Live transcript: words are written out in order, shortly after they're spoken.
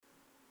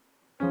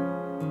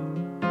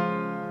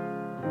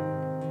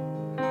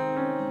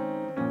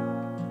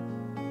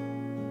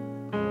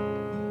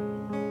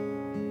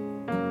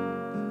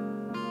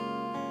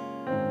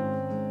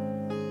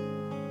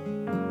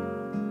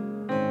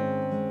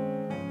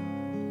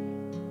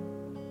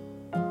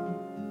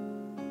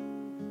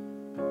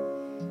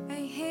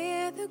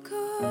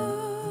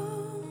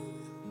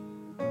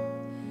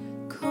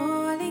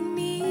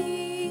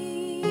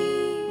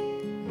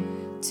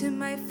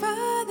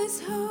is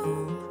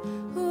home,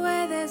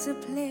 where there's a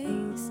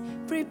place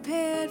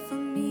prepared for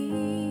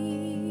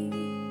me.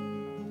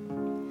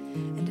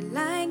 And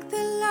like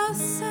the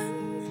lost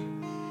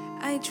son,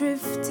 I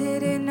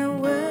drifted in a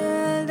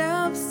world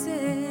of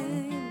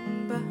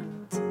sin, but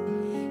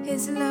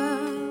His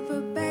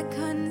love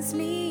beckons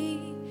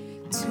me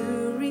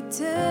to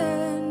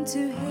return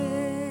to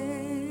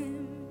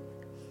Him.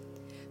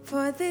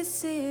 For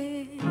this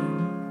is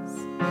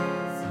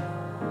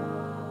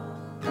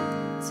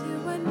to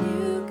a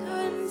new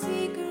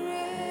consecration.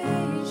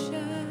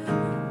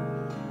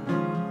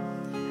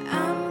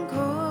 I'm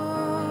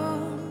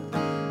called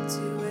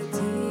to a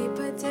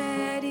deeper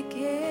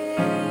dedication.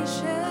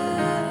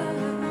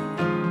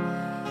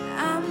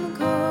 I'm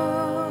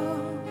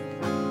called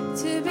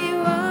to be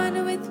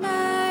one with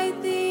my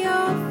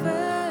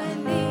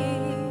theophany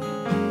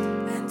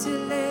and to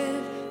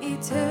live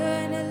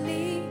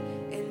eternally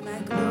in my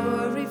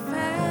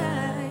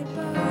glorified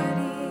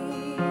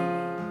body.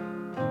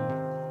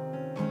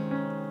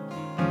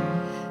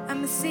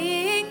 I'm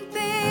seeing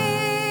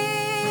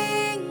things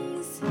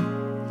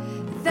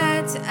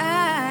that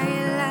I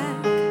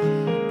lack,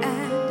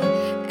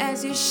 and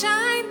as you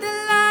shine the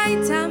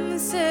light, I'm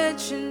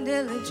searching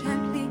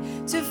diligently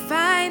to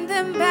find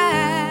them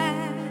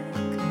back.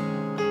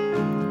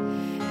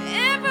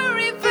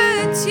 Every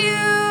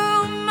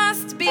virtue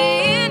must be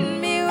in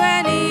me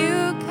when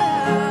you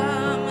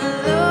come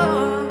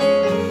along,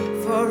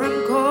 for I'm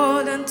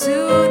called unto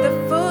the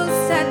full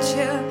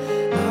stature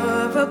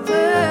of a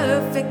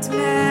perfect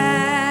man.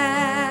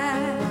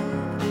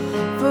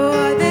 For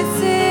this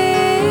is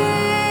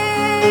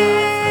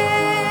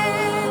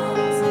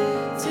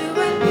to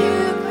a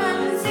new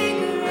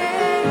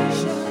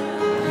consecration.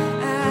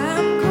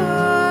 I'm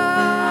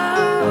called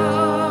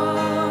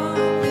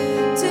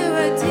to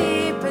a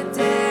deeper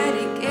dedication.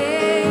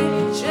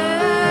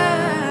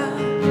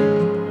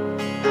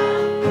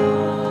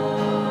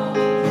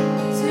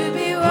 To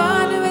be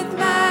one with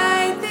my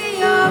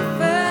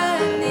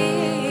theophany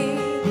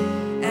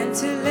and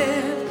to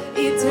live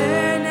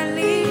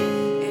eternally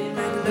in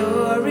my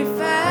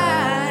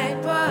glorified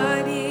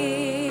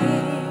body.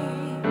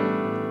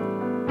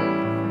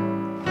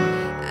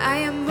 I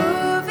am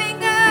moving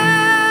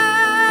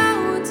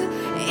out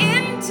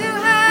into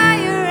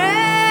higher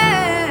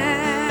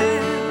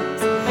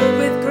realms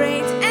with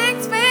great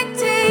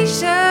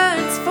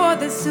expectations for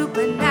the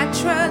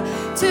supernatural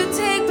to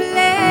take place.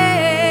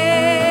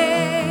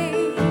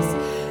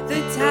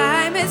 The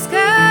time has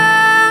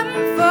come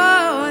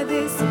for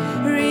this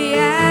realities,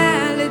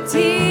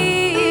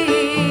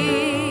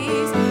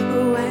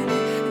 when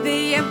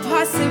the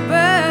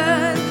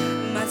impossible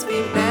must be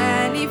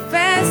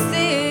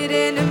manifested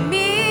in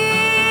me.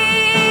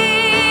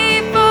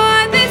 For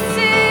this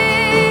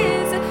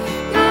is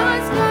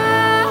God's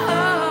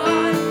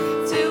call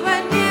to a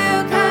new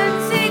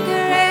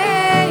consecration,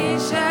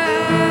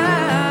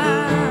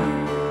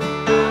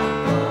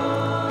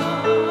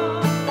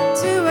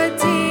 to a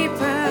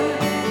deeper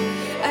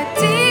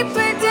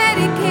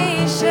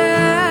dedication,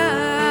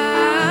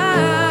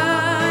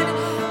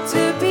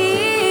 to be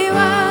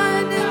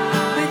one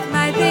with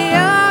my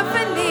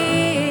theophany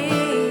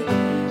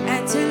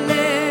and to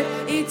live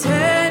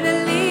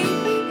eternally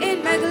in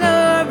my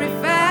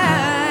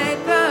glorified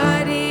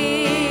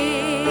body.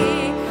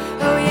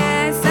 Oh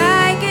yes,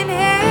 I can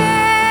hear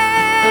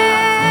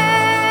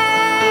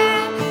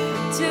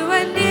to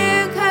a new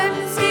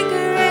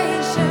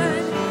consecration.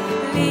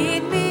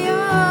 Lead me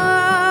on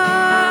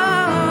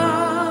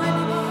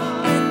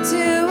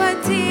into a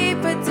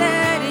deeper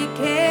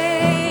dedication.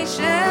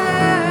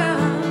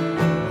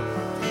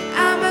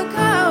 I'm a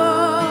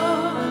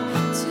call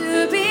to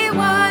be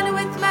one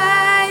with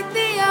my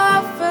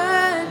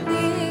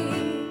theophany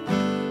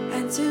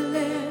and to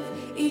live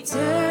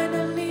eternally